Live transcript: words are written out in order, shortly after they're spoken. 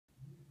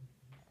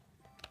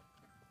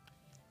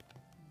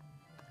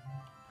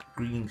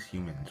Greetings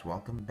humans,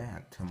 welcome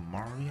back to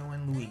Mario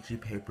and Luigi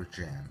Paper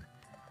Jam.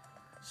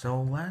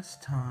 So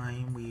last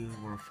time we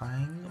were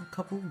fighting a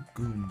couple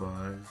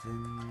Goombas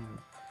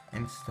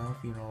and stuff,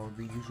 you know,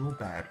 the usual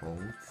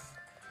battles.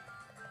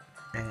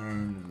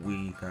 And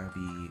we gotta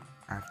be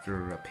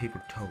after a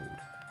paper toad.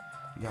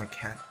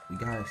 We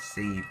gotta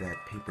save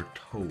that paper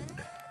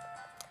toad.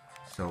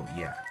 So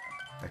yeah,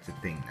 that's a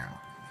thing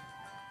now.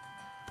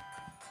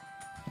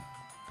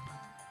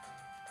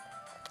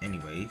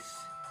 Anyways,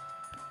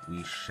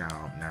 we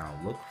shall now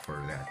look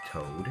for that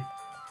toad,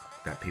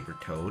 that paper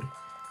toad,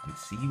 and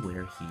see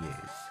where he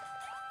is.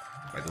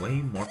 By the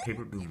way, more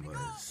paper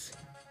Goombas.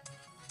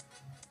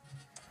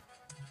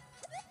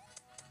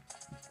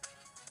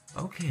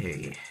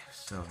 Okay,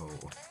 so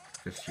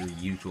just your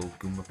usual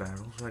Goomba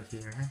battles right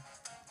here.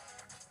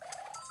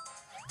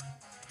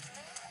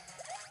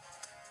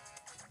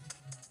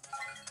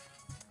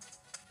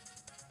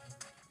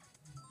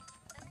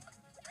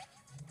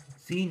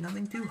 See,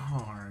 nothing too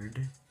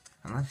hard.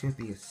 Unless you have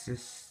the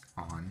assist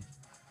on.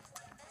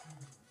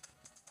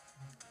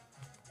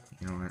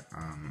 You know what,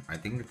 I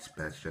think it's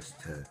best just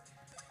to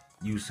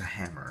use a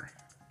hammer.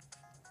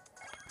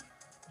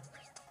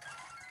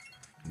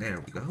 There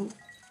we go.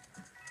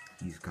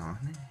 He's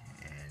gone.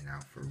 And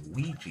now for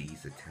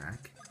Luigi's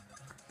attack.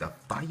 The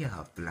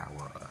Fire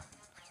Flower.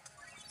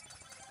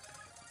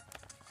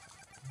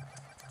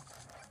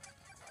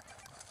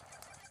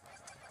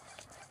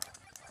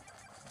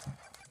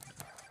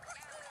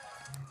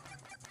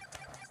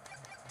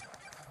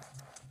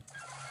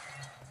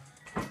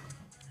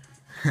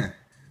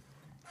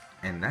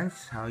 And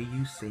that's how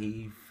you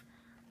save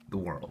the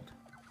world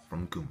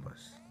from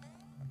Goombas.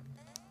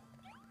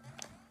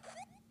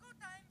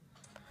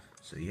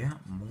 So yeah,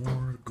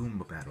 more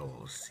Goomba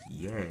battles.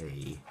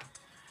 Yay!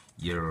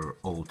 Your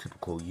old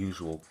typical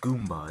usual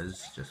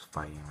Goombas just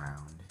fighting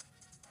around.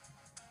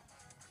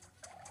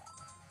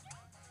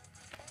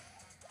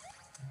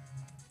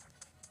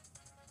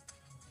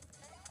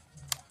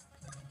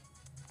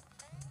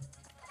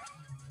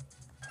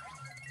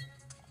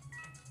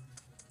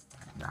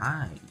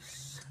 Nice!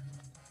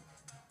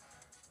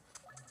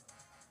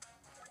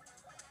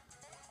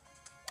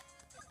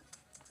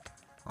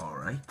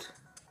 Alright.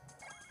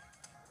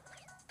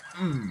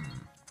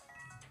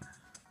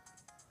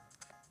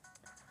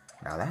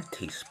 Now that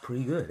tastes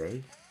pretty good,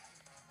 eh?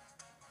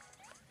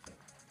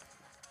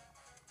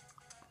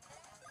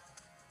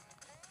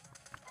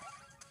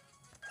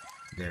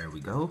 There we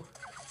go.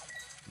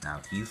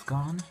 Now he's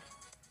gone.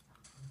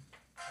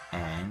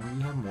 And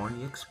we have more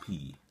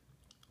EXP.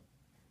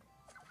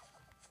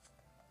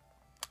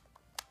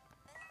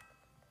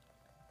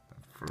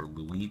 For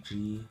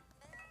Luigi.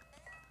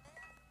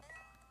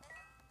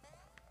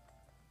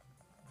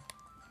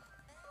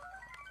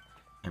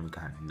 And we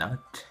got a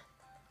nut.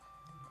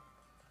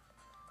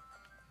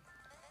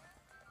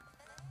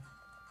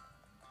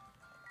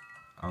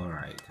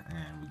 Alright,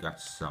 and we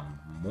got some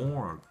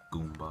more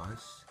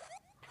Goombas.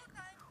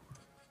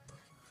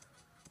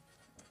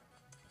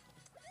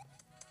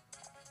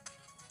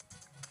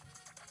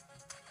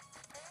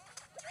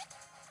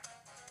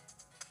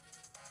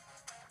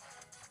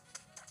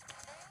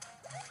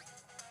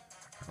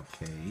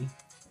 Okay.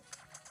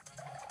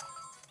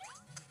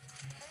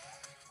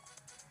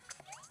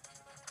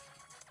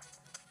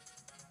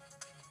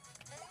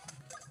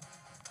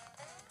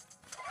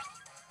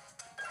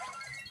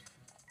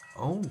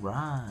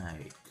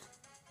 Alright.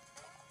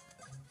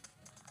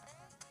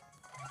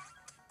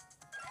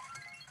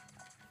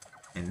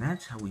 And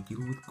that's how we deal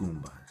with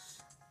Goombas.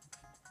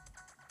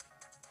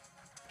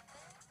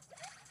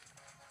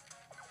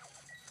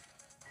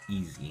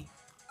 Easy.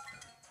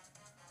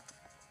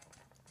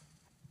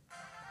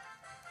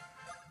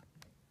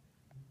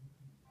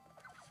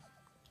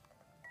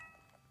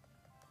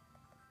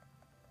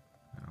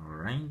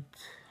 Alright.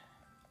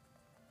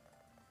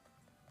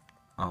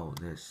 Oh,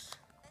 this.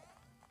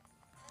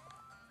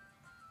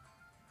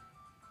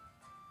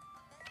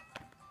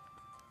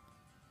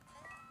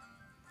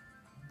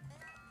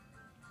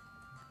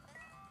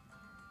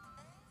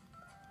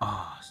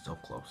 Ah, oh, still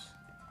close.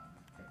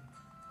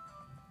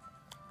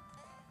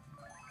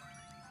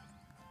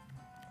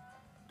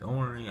 Don't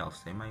worry, I'll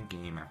save my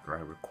game after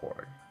I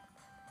record.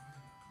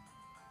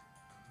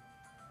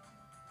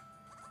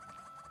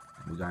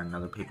 We got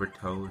another paper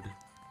toad.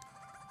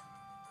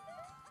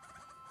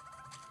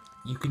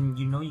 You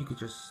could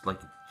just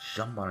like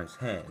jump on his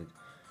head.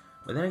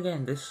 But then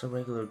again, this is a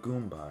regular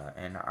Goomba,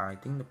 and I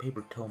think the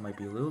paper toad might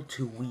be a little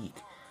too weak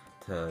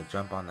to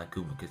jump on that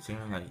Goomba,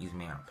 considering that he's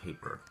made out of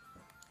paper.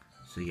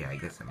 So yeah, I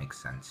guess that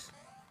makes sense.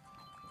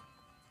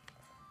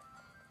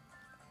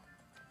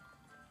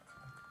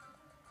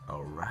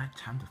 Alright,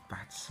 time to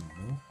fight some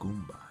more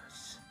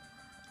Goombas.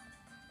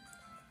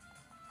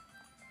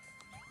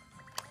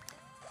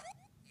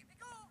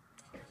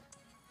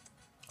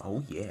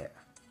 Oh yeah.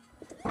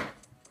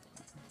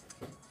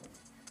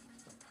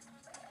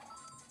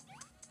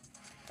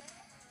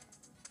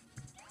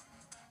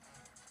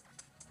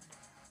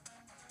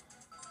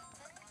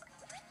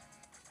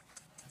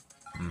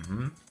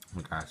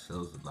 We got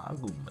ourselves a lot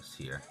of Goombas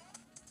here.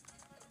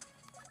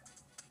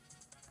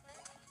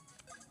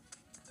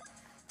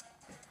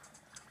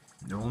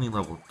 They're only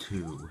level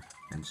 2,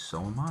 and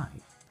so am I.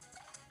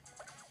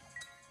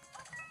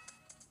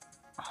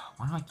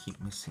 Why do I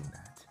keep missing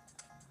that?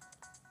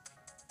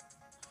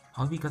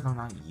 Probably because I'm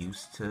not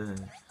used to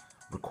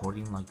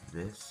recording like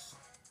this.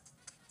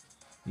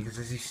 Because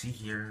as you see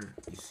here,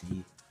 you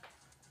see,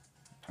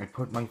 I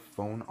put my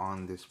phone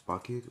on this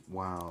bucket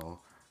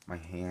while my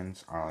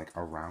hands are like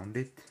around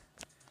it,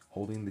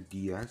 holding the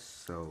DS,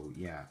 so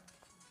yeah.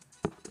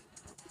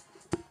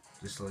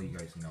 Just to let you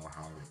guys know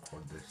how I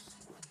record this.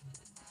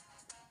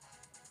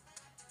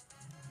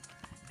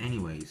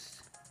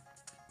 Anyways.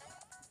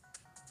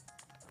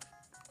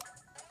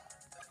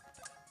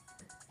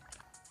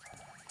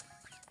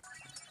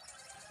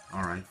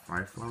 Alright,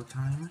 fire flow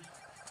time.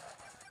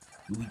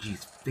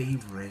 Luigi's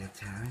favorite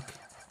attack.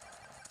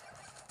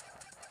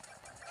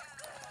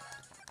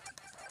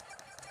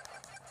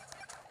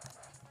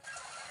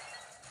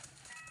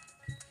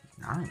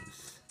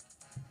 Nice.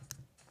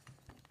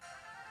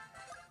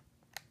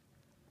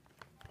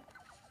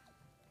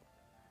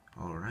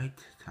 Alright,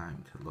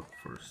 time to look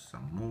for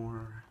some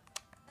more.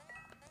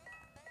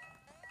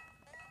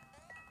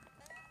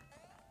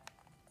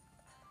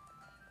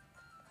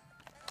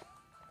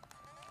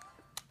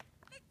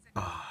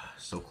 Ah,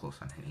 so close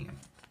on hitting him.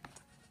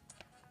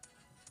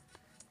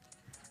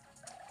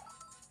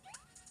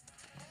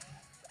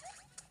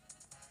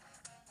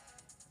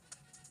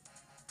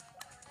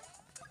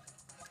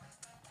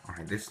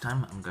 Alright, this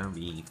time I'm gonna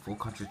be full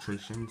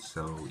concentration,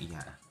 so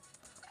yeah.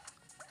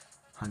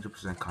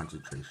 100%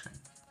 concentration.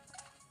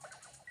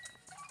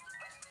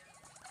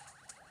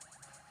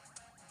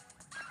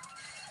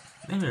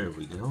 There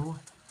we go.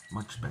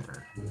 Much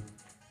better.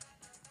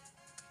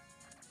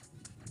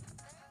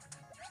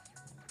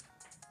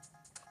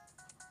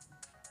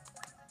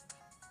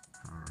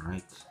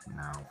 Alright,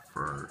 now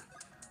for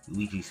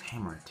Luigi's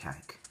hammer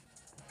attack.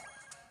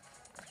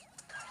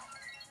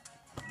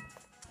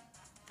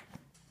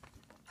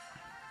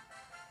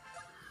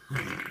 Oh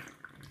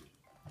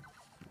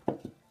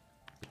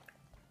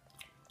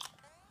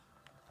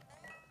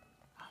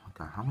my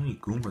god, how many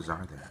Goombas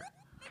are there?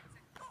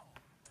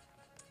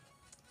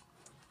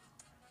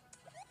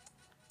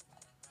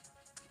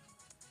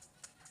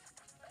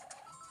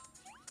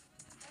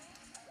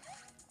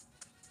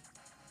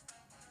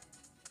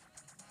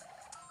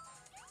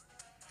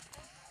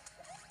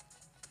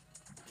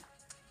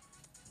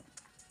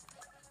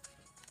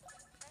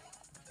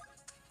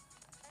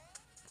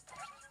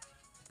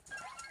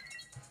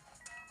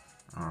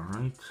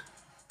 Alright.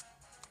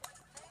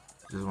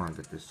 Just want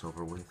to get this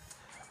over with.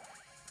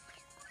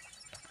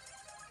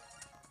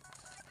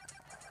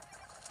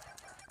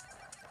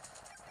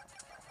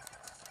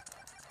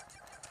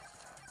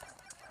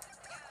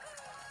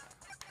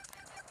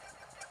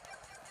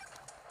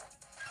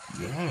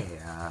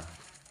 Yeah.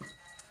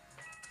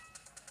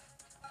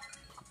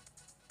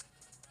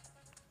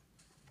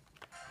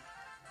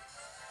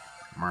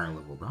 Mario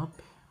leveled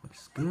up.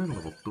 Looks good.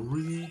 Level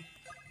 3.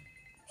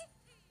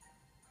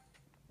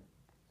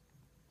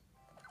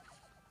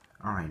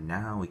 Alright,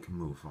 now we can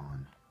move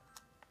on.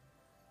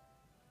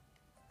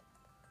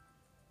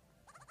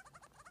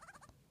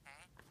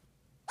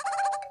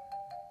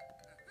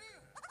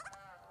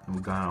 And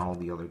we got all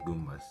the other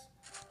Goombas.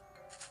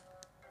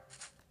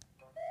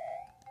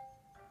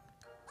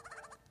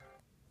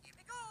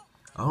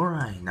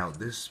 Alright, now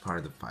this part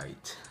of the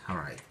fight.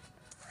 Alright.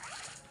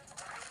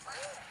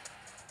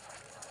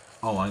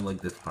 Oh, I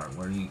like this part.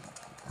 Where you...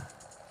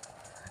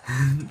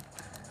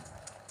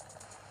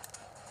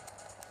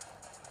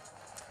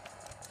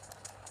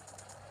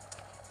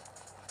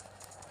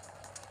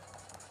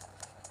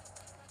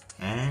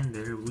 And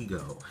there we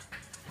go.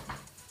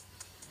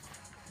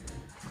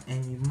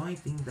 And you might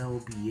think that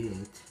will be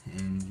it,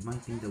 and you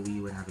might think that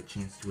we would have a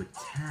chance to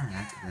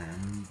attack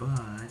them,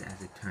 but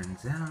as it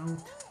turns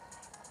out...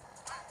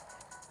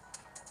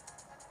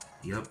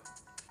 Yep.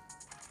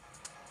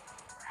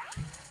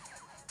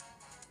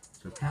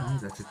 So apparently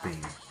that's a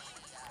thing.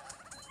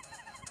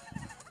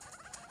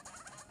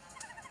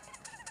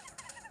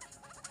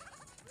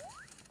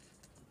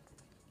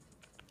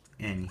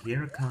 And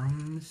here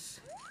comes...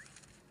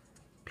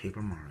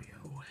 Paper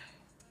Mario.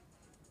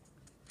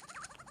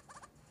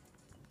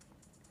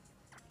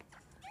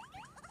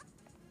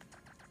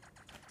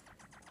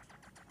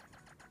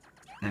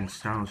 And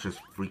Star's just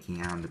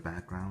freaking out in the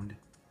background.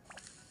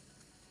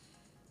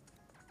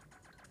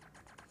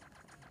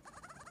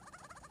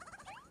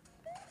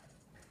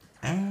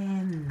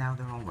 And now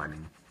they're all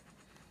running.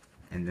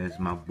 And there's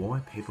my boy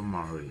Paper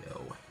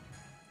Mario.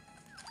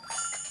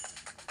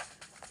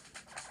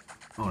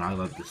 Oh, and I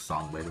love this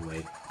song, by the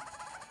way.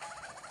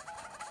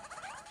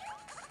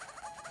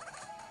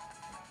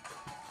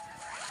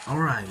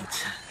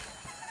 Alright.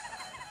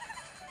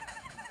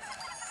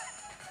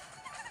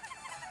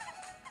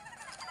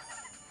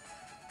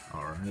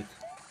 Alright.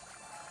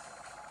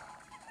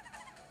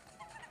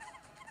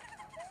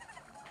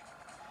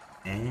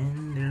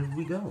 And there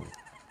we go.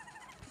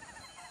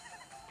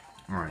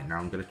 Alright, now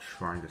I'm gonna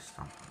try to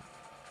stop him.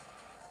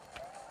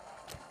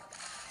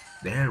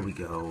 There we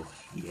go.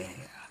 Yeah.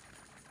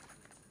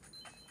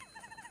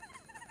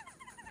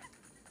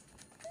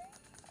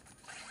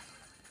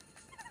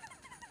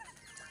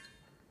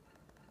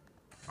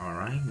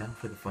 Alright, now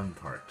for the fun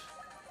part.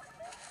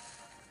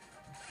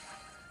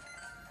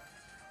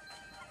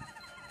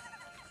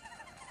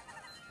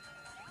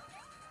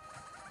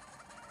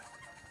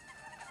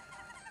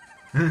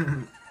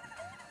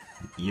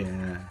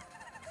 Yeah.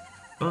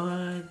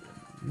 But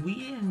we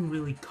didn't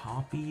really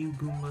copy you,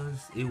 Goombas.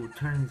 It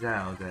turns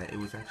out that it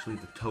was actually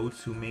the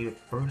Toads who made it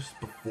first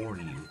before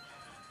you.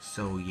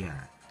 So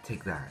yeah,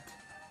 take that.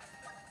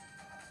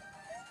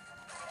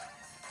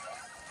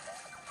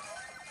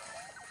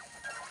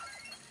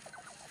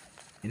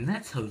 And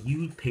that's how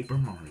you Paper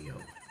Mario.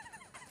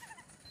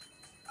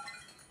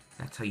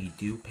 That's how you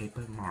do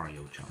Paper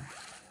Mario jump.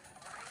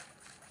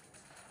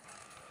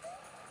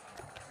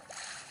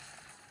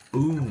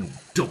 Boom!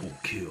 Double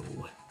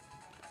kill!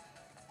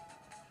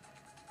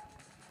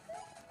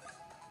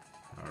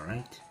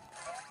 Alright.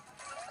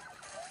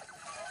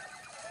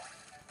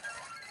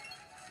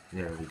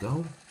 There we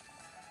go.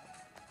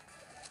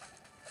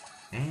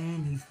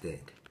 And he's dead.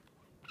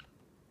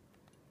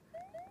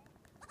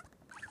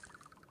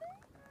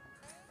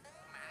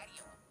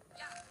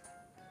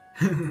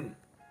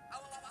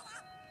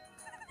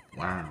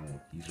 Wow,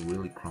 he's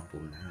really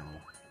crumpled now.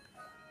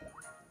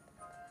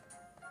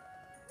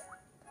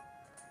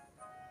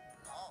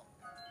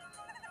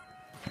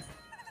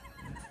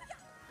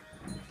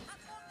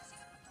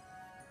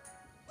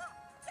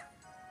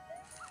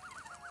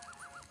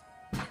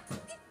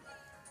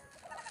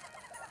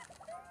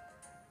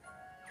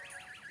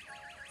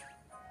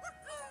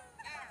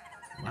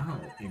 Wow,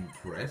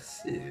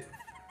 impressive.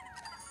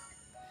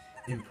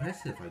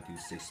 Impressive, I do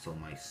say so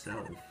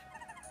myself.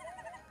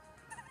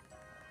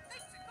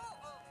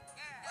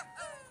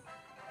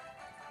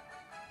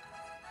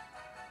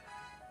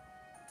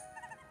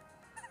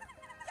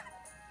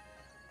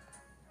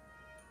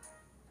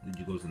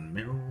 Luigi goes in the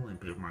middle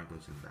and Paper Mario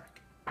goes in the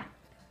back.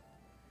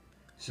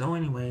 So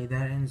anyway,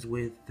 that ends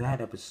with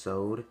that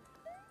episode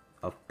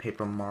of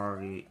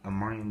Mario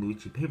and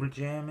Luigi Paper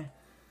Jam.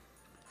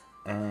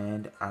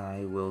 And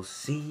I will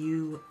see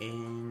you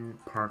in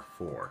part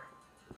 4.